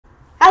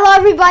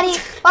everybody.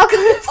 Welcome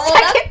to the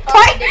second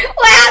part.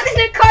 What happened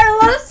to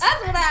Carlos?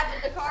 That's what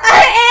happened to Carlos.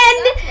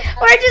 And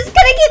we're just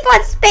gonna keep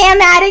on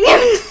spam adding him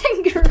in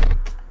the group.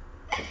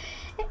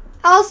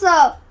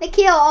 Also,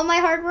 Nikhil, all my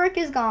hard work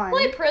is gone.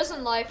 Play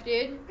prison life,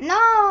 dude.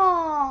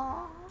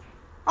 No.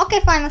 Okay,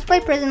 fine. Let's play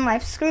prison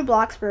life. Screw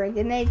Bloxburg.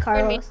 They made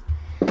Carlos.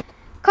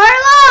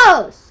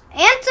 Carlos,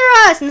 answer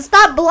us and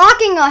stop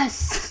blocking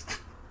us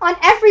on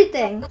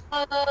everything.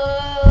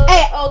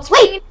 Hey,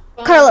 wait,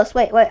 Carlos,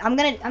 wait. I'm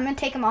gonna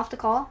take him off the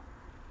call.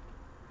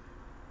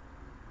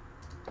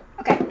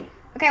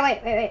 Okay, wait.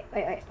 Okay.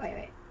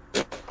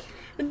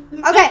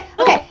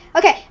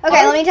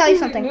 Let me tell you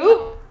something.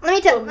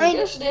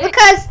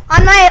 Because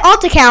on my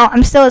alt account,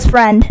 I'm still his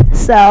friend,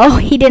 so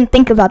he didn't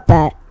think about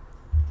that.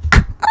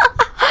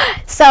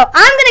 So I'm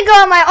gonna go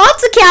on my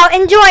alt account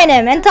and join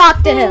him and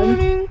talk to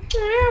him.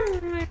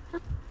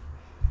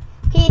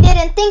 He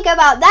didn't think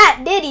about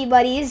that, did he,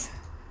 buddies?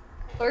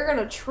 We're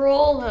gonna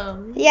troll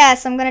him.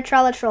 Yes, I'm gonna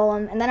troll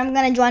him, and then I'm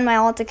gonna join my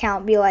alt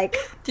account, be like,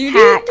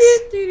 hacks.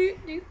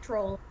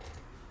 Troll.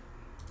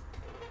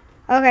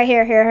 Okay,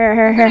 here.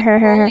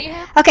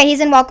 Okay, he's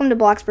in Welcome to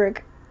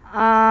Bloxburg.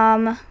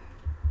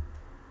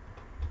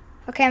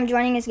 Okay, I'm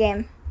joining his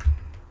game.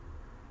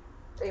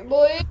 Hey,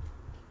 boy.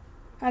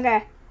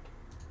 Okay.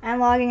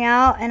 I'm logging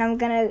out, and I'm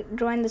gonna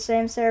join the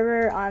same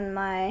server on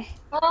my...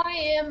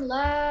 I am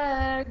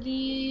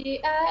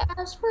laggy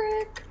as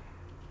frick.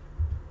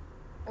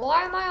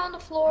 Why am I on the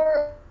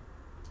floor?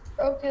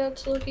 Okay,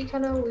 that's looking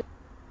kind of weird.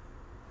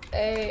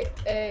 Wait,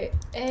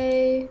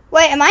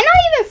 am I not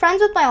even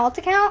friends with my alt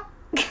account?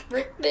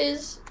 Rick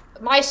is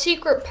my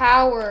secret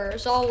power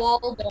is all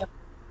Waldo.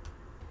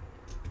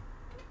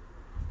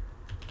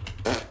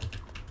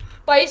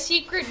 My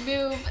secret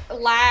move,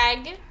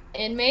 lag,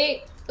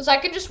 inmate, is I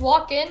can just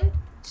walk in,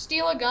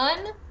 steal a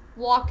gun,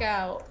 walk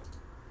out.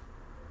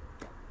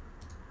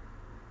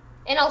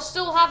 And I'll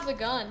still have the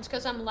guns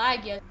because I'm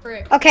laggy as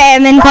frick. Okay,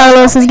 I'm in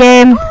Carlos's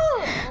game.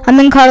 I'm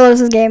in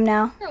Carlos's game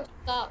now.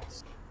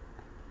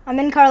 I'm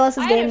in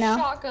Carlos's game now.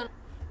 Shotgun.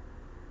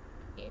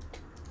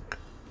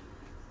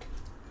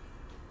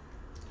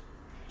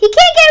 He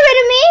can't get rid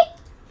of me.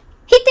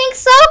 He thinks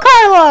so,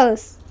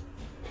 Carlos.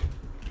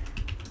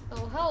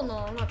 Oh hell no!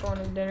 I'm not going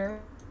to dinner.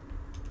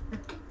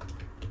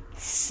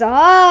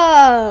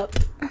 Sup?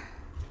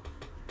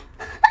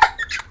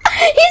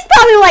 He's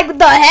probably like, what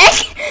the heck?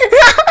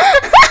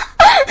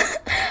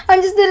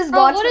 I'm just in his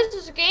box. What is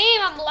this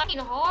game? I'm lagging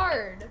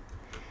hard.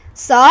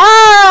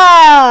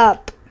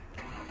 Sup?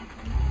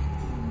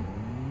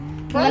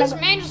 Bro, this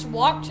man just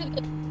walked to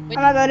the... I'm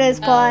gonna go to his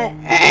spot.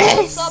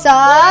 Sup?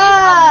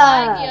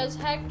 I'm laggy as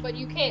heck, but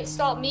you can't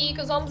stop me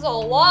because I'm so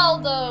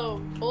Waldo,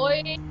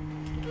 boy.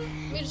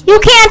 You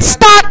can't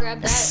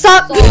stop.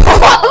 Sup?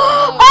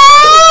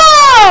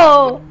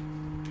 Oh!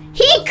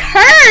 He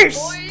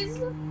cursed.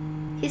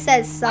 He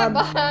says sub.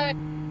 Bye.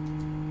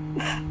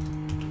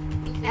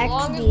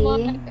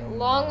 XD. As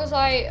long as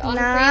I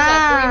unfreeze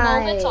at 3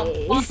 moments, I'm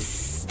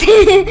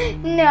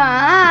fine.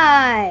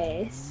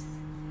 Nice.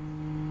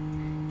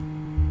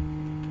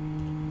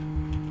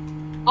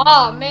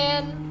 Oh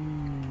man.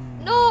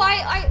 No,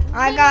 I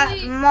got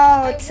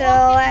Mo to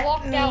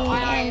let me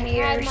in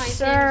your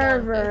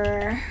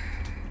server.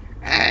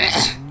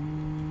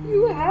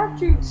 You have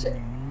to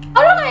say.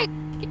 How did I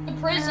escape the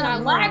prison? I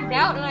lagged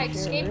out and I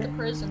escaped the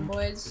prison,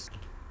 boys.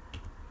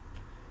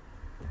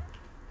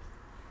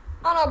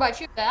 I don't know about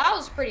you, but that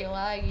was pretty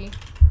laggy.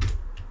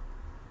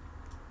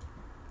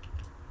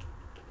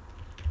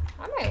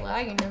 Why am I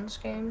lagging in this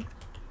game?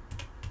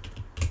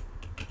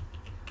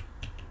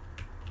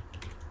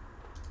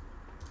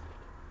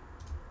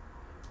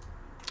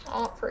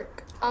 Oh,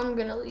 frick. I'm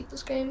gonna leave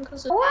this game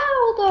because it's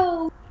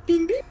Waldo.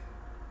 Ding ding.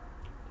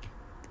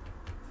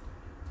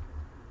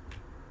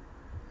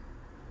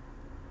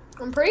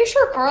 I'm pretty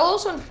sure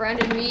Carlos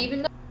unfriended me,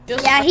 even though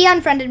yeah, he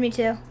unfriended me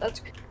too.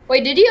 That's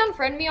wait, did he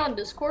unfriend me on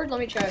Discord? Let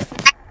me check.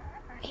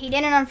 He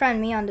didn't unfriend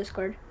me on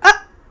Discord.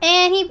 Oh,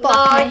 and he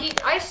blocked me.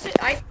 I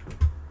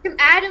can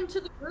add him to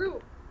the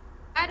group.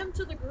 Add him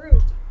to the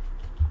group.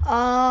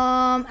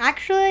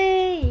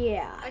 Actually,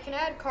 yeah. I can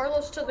add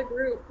Carlos to the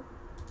group.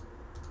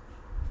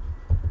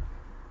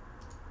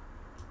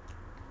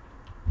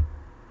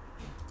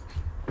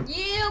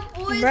 Yeah,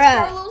 boys,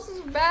 Bruh. Carlos is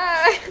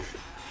back.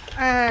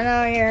 I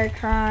know you're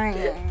crying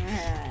right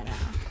now.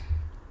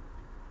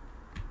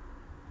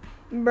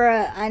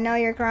 Bruh, I know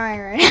you're crying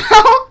right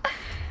now.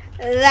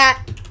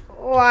 That's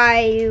why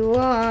you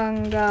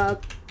hung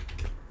up.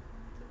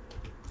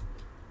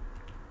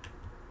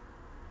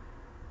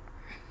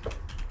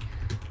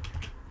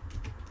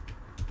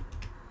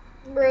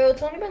 Bro,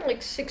 it's only been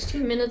like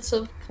 16 minutes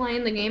of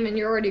playing the game and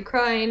you're already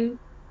crying.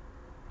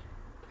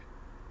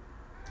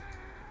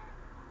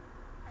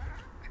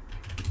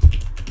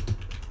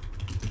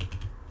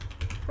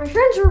 My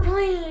friends were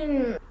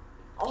playing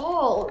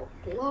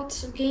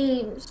lots of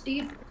games,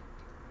 dude.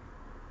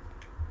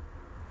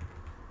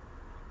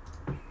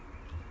 It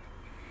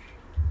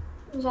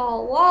was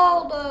all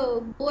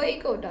Waldo, boy,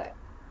 go die.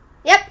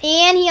 Yep,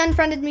 and he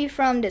unfriended me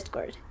from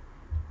Discord.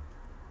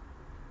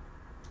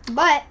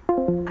 But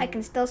I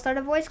can still start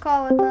a voice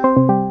call with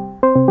him.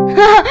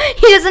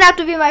 He doesn't have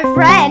to be my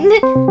friend.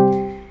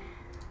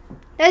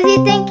 Does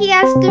he think he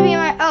has to be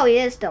my... Oh, he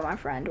is still my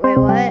friend. Wait,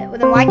 what? Well,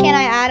 then why can't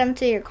I add him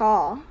to your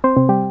call?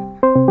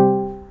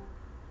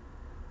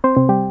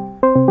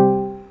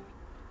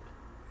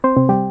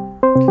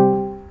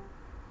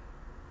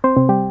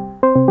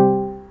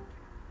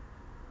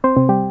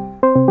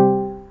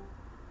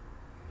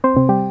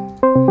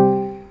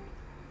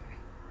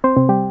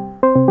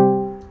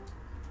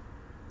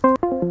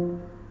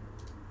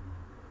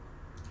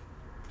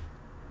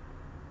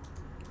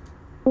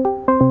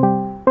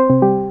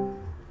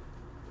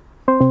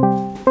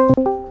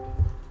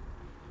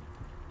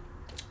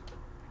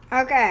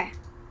 Okay.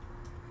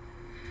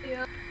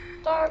 Yeah.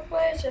 Dark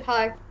place.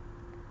 Hi.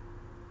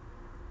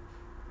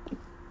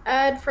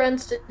 Add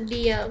friends to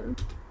DM.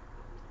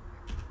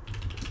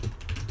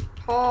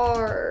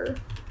 Car.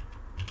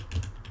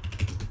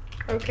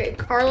 Okay,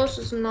 Carlos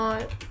is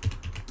not.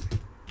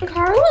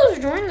 Carlos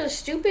joined the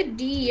stupid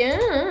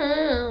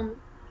DM.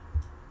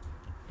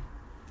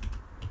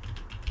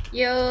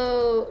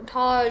 Yo,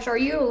 Taj, are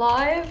you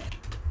alive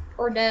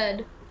or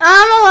dead?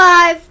 I'm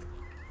alive.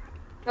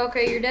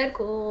 Okay, you're dead.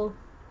 Cool.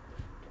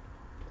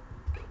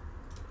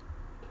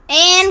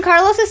 And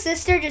Carlos's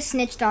sister just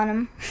snitched on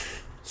him.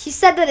 She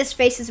said that his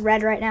face is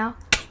red right now.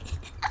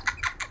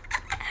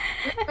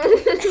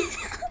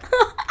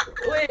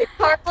 Wait,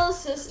 Carlos'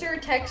 sister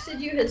texted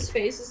you his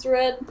face is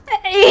red?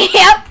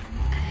 Yep.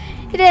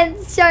 He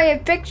didn't show you a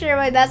picture,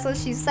 but that's what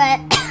she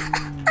sent.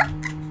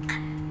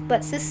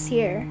 But sis is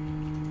here.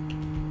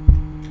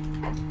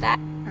 Stab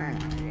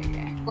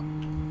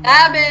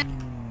it.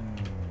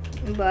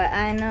 But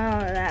I know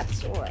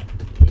that's what.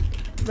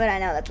 But I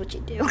know that's what you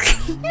do.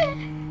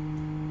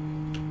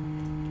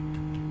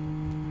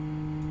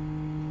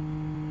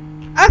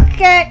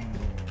 Okay.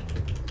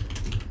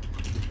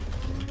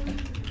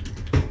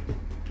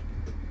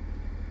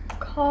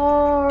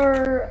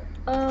 Car.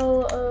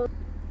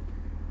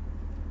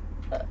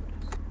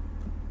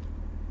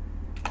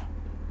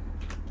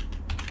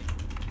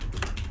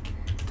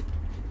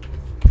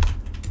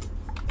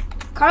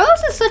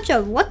 Carlos is such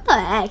a what the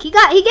heck? He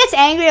gets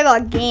angry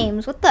about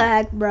games. What the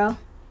heck, bro?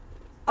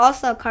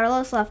 Also,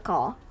 Carlos left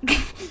call.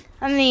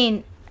 I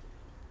mean,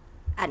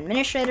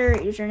 administrator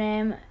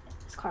username.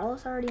 Is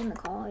Carlos already in the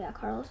call? Yeah,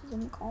 Carlos is in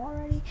the call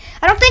already.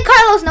 I don't think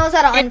Carlos knows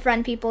how to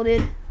unfriend people,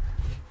 dude.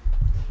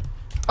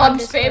 I'm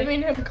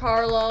spamming him,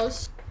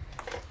 Carlos.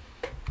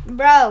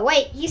 Bro,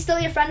 wait, he's still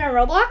your friend on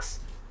Roblox?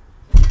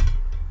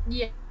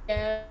 Yeah.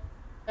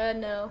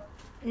 No.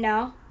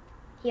 No.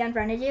 He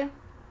unfriended you?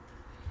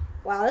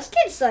 Wow, this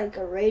kid's like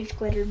a rage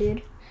quitter,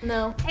 dude.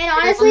 No. And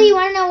honestly, you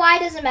want to know why it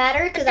doesn't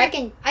matter? Because I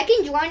can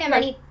join him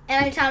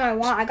anytime I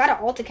want. I got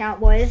an alt account,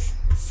 boys.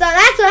 So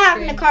that's what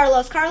happened to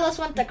Carlos. Carlos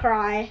went to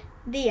cry.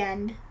 The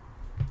end.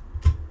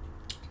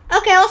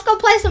 Okay, let's go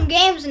play some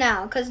games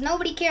now, because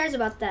nobody cares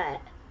about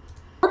that.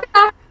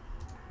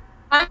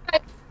 I'm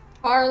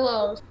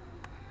Carlos.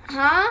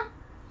 Huh?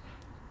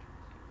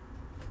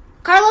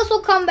 Carlos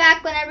will come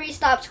back whenever he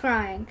stops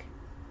crying.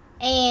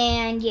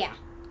 And yeah.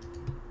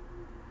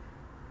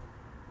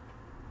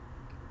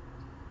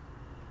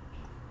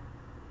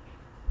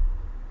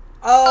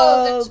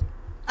 Oh,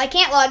 I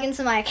can't log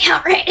into my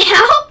account right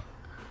now.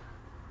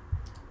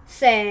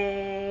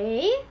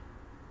 Say.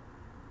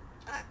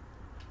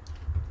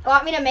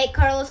 Want me to make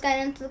Carlos get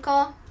into the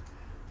call?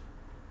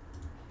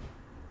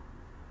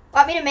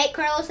 Want me to make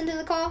Carlos into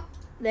the call?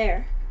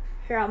 There.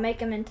 Here, I'll make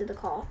him into the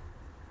call.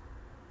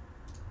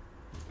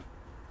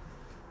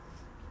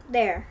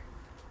 There.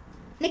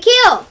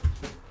 Nikhil!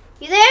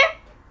 You there?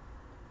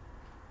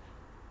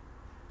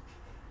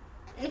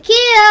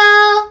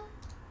 Nikhil!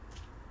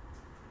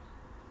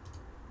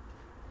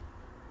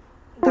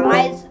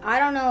 Guys, I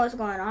don't know what's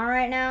going on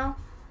right now.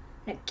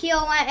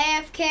 Nikhil went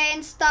AFK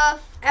and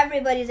stuff.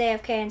 Everybody's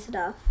AFK and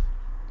stuff.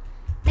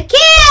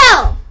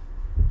 Nikhil!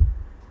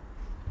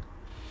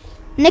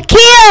 Nikhil,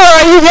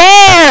 are you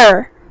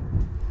there?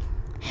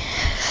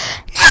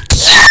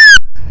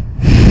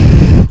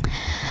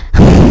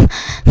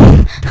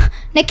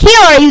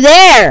 Nikhil, are you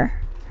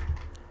there?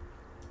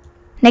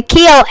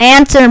 Nikhil,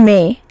 answer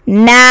me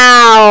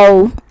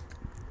now.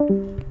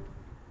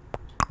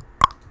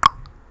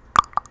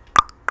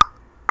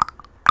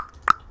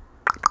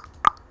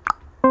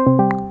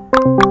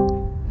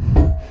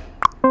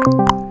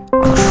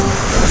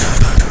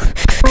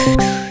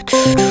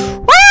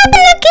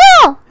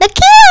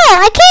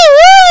 I can't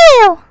hear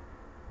you!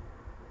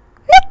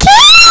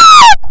 Nikhil!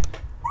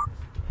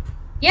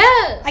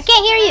 Yes! I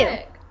can't hear you.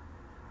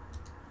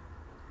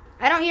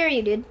 I don't hear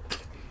you, dude.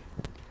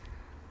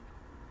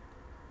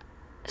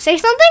 Say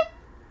something?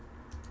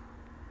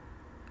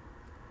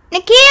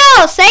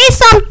 Nikhil, say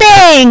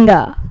something!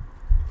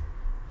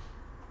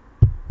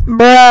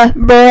 Bruh.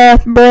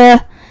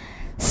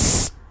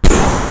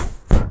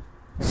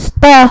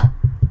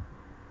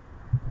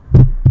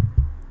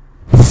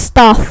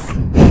 Stuff.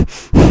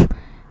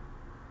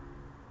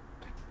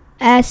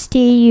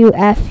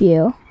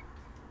 STUFU.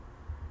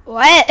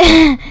 What?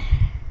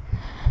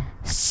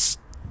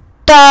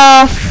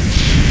 Stuff.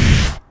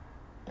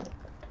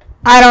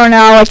 I don't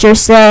know what you're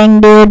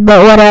saying, dude,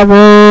 but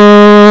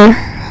whatever.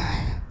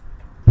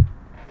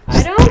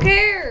 I don't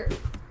care.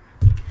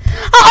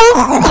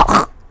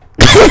 Oh.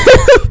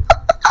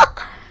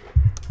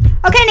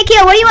 Okay,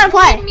 Nikhil, what do you want to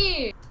play?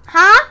 Me.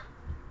 Huh?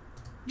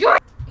 Join.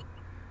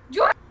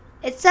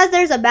 It says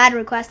there's a bad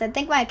request. I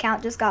think my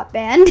account just got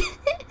banned.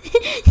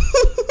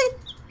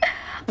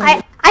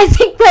 I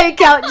think my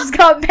account just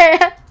got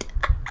banned.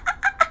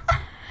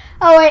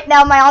 Oh wait,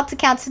 no, my alt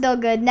account's still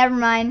good. Never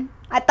mind.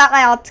 I thought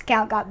my alt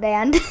account got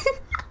banned.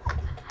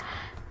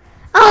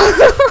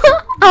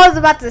 Oh, I was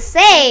about to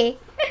say.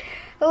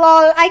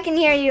 Lol, I can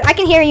hear you. I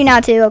can hear you now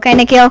too. Okay,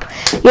 Nikhil,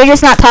 you're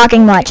just not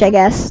talking much, I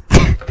guess.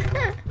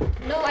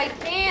 No, I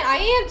can't. I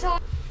am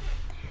talking.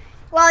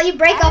 Well, you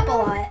break up a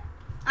lot.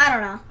 I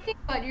don't know.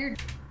 But you're.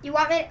 You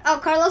want me? Oh,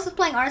 Carlos is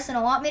playing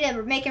Arsenal. Want me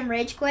to make him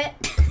rage quit?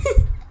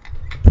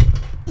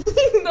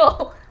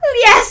 No.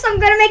 Yes, I'm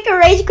gonna make a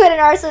rage quit in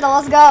Arsenal.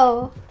 Let's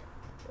go.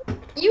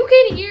 You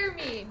can hear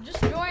me.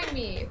 Just join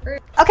me.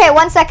 Okay,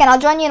 1 second. I'll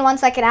join you in 1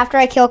 second after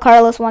I kill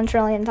Carlos 1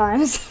 trillion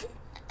times.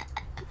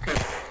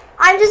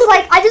 I'm just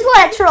like, I just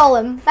want to troll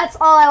him. That's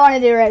all I want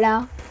to do right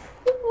now.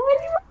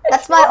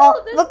 That's my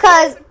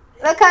because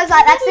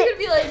that's it.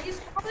 Be like, he's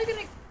probably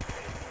gonna.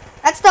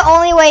 That's the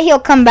only way he'll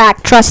come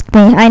back. Trust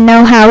me. I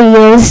know how he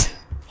is.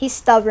 He's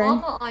stubborn.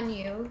 Mama on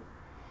you.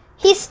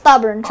 He's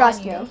stubborn.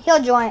 Trust me. you.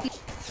 He'll join.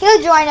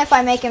 He'll join if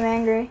I make him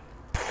angry.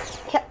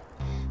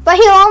 But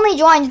he'll only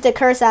join to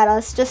curse at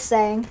us. Just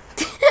saying.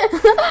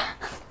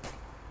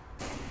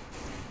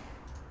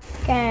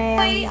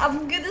 Okay.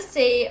 I'm gonna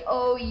say,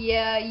 oh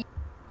yeah.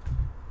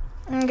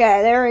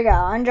 Okay, there we go.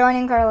 I'm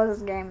joining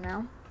Carlos's game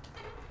now.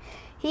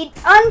 He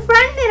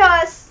unfriended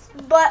us,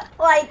 but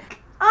like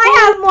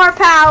I have more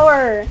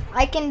power.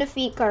 I can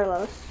defeat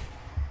Carlos.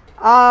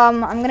 I'm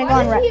gonna go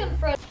on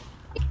red.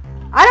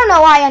 I don't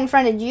know why I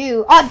unfriended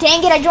you. Oh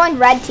dang it! I joined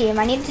red team.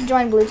 I needed to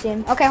join blue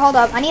team. Okay, hold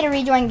up. I need to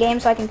rejoin game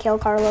so I can kill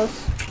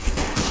Carlos.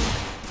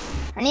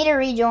 I need to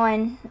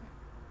rejoin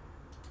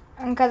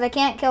because I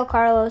can't kill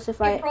Carlos if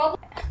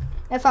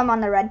I'm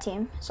on the red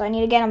team. So I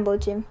need to get on blue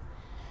team.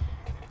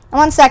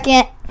 1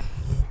 second.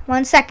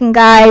 1 second,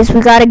 guys. We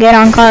gotta get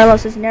on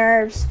Carlos's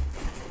nerves.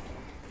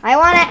 I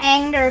want to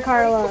anger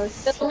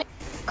Carlos.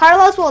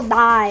 Carlos will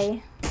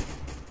die.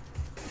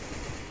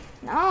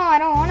 No, I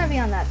don't want to be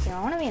on that team.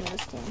 I want to be on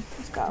this team.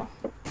 Let's go.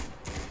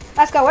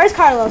 Let's go. Where's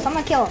Carlos? I'm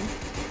gonna kill him.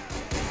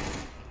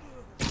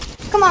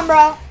 Come on,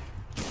 bro.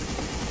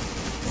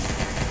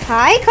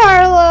 Hi,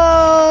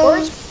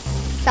 Carlos.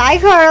 Hi,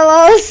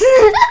 Carlos.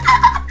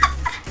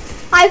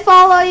 I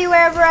follow you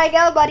wherever I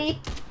go,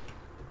 buddy.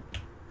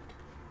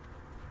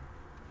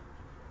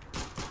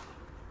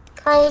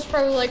 Carlos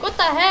probably like, what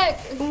the heck?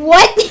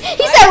 What? He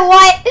said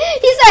what?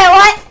 He said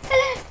what?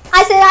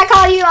 I said I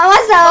called you on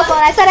my cell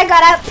phone. I said I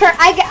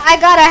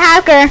got a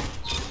hacker.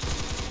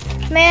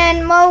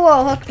 Man, Mo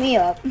will hook me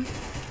up.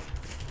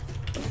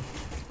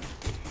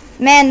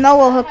 Man, Mo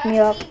will hook me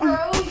up.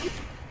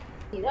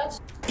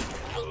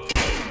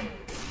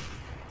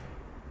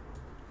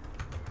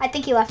 I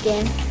think he left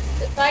game.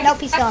 Nope,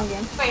 he's still in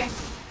game.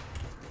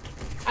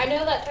 I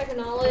know that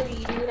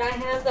technology, dude. I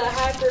have the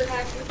hacker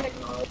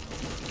technology.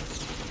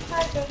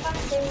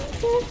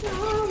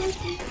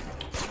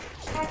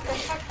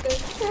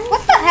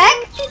 What the heck?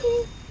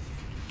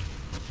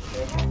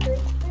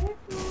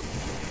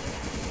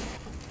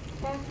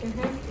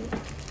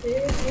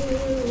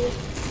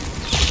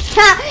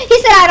 He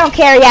said I don't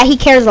care. Yeah, he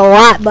cares a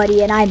lot,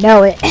 buddy, and I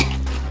know it.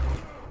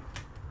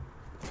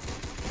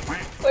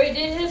 Wait,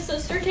 did his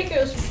sister take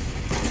us?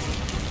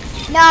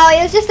 No,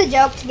 it was just a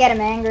joke to get him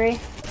angry.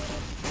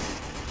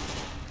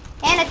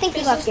 And I think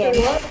he left game.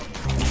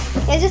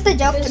 It's just a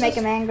joke to make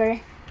him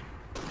angry.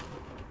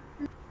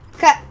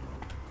 Cut.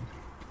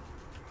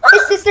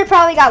 His sister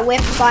probably got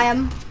whipped by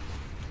him.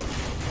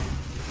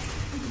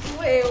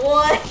 Wait,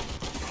 what?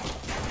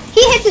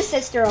 He hits his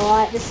sister a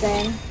lot, just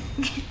saying.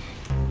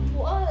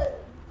 What?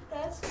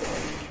 That's good.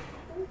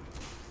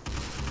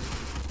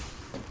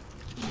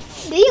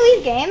 Did he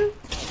leave game?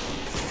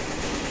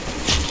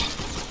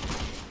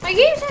 My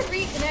game said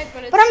reconnect,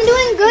 but it's... But I'm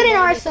doing good in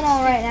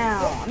Arsenal right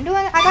now.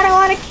 I got a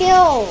lot of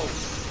kills.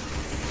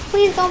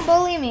 Please don't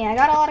bully me. I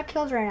got a lot of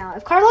kills right now.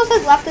 If Carlos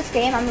has left this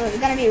game, I'm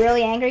gonna be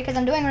really angry because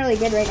I'm doing really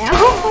good right now.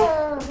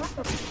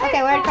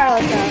 Okay, where did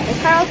Carlos go? Is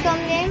Carlos still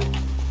in the game?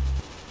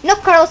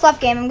 Nope, Carlos left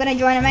game. I'm gonna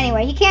join him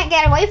anyway. He can't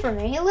get away from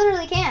me. He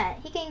literally can't.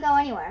 He can't go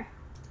anywhere.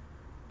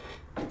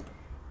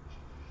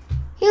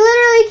 He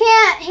literally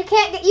can't.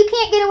 You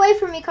can't get away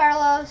from me,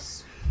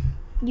 Carlos.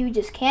 You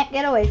just can't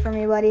get away from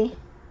me, buddy.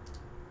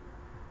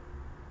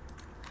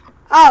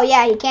 Oh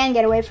yeah, he can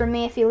get away from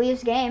me if he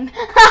leaves game.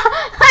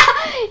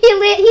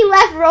 He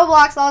left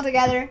Roblox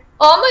altogether.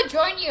 Oh, I'm gonna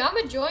join you. I'm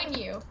gonna join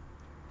you.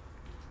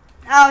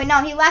 Oh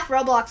no, he left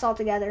Roblox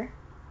altogether.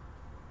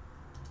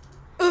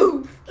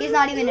 Ooh. He's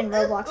not even in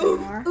Roblox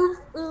anymore.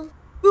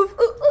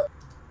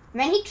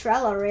 Man, he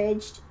Trello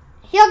raged.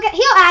 He'll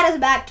add us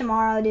back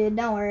tomorrow, dude.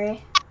 Don't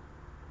worry.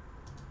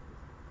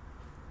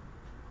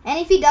 And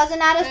if he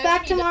doesn't add us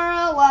back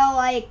tomorrow, well,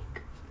 like,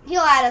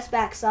 He'll add us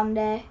back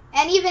someday.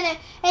 And even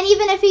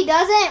if he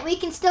doesn't, we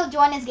can still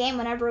join his game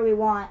whenever we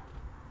want.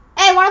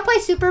 Hey, want to play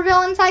Super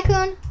Villain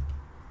Tycoon?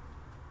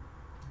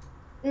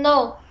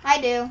 No. I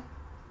do.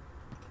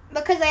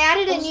 Because they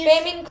added a new.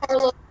 Spamming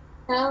Carlos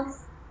now.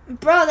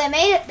 Bro, they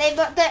made it.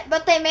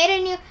 But they made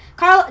a new.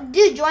 Carl,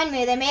 dude, join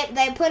me.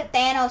 They put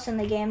Thanos in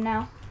the game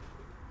now.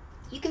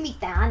 You can be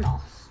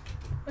Thanos.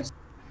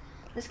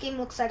 This game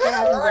looks like it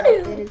hasn't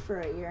been updated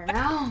for a year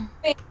now.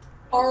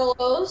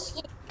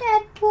 Carlos.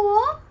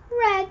 Deadpool,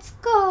 let's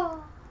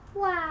go.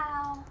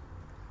 Wow.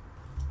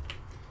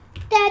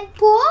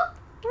 Deadpool,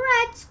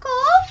 let's go.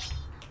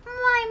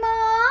 My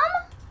mom.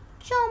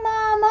 Show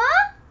mama.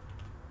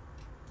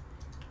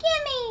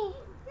 Gimme.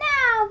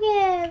 Now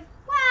give.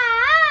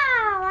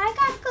 Wow. I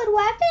got good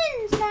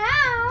weapons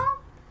now.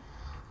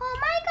 Oh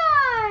my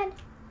god.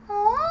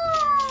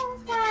 Oh,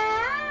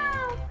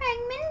 wow.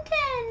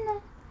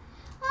 Fragmentin.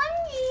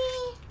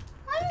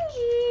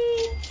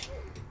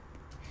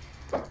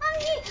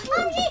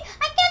 Angie,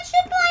 I can't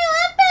shoot my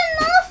weapon.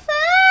 No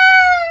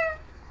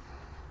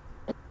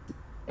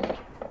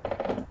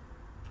fair.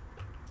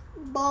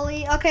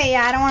 Bully. Okay,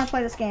 yeah, I don't want to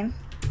play this game.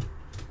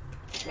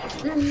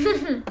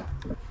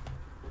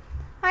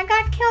 I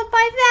got killed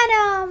by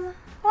Venom.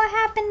 What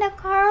happened to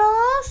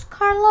Carlos?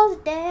 Carlos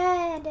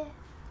dead.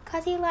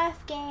 Because he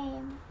left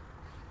game.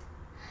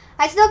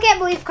 I still can't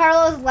believe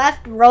Carlos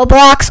left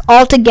Roblox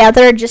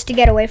altogether just to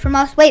get away from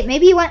us. Wait,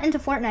 maybe he went into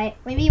Fortnite.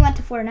 Maybe he went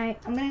to Fortnite.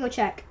 I'm going to go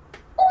check.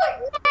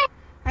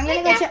 I'm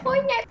going to go check.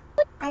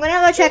 I'm going to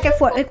go check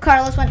if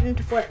Carlos went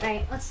into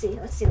Fortnite. Let's see.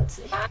 I'm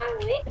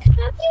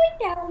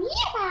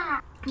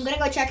going to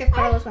go check if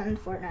Carlos went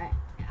into Fortnite.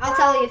 I'll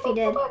tell you if he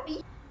did.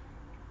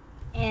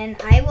 And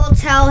I will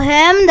tell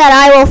him that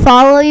I will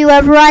follow you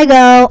wherever I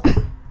go.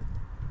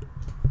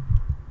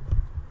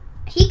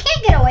 He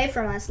can't get away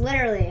from us,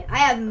 literally. I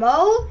have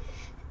Mo.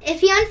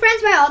 If he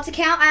unfriends my alt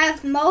account, I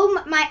have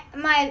Mo,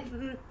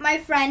 my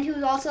friend,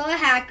 who's also a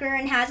hacker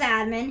and has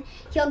admin.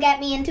 He'll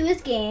get me into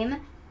his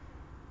game.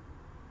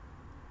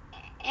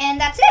 And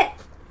that's it.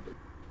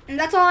 And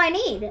that's all I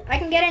need. I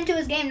can get into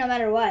his game no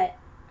matter what.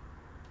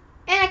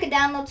 And I could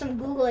download some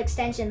Google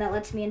extension that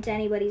lets me into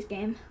anybody's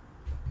game.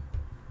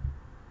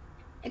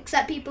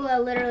 Except people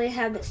that literally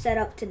have it set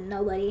up to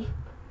nobody.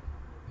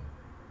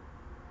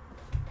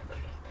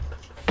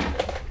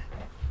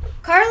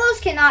 Carlos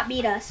cannot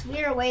beat us.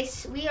 We are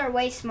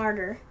way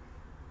smarter.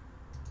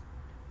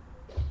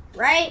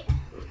 Right?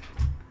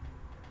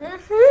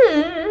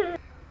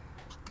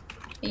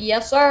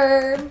 Yes,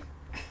 sir.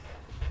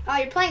 Oh,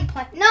 you're playing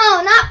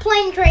No, not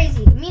Plane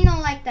Crazy. Me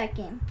don't like that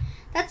game.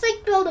 That's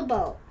like Build a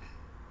Boat.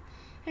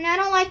 And I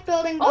don't like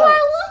building boats. Oh,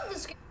 I love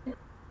this game.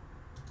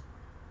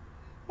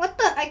 What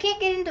the? I can't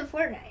get into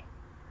Fortnite.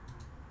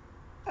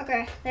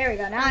 Okay, there we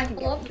go. Now I can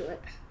get into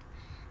it.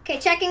 Okay,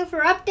 checking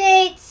for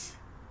updates.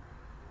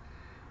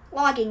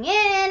 Logging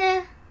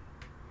in.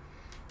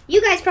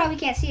 You guys probably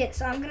can't see it,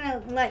 so I'm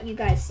gonna let you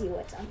guys see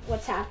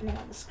what's happening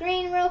on the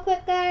screen real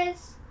quick,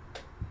 guys.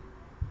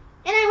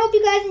 And I hope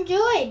you guys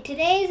enjoyed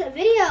today's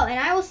video, and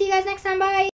I will see you guys next time. Bye.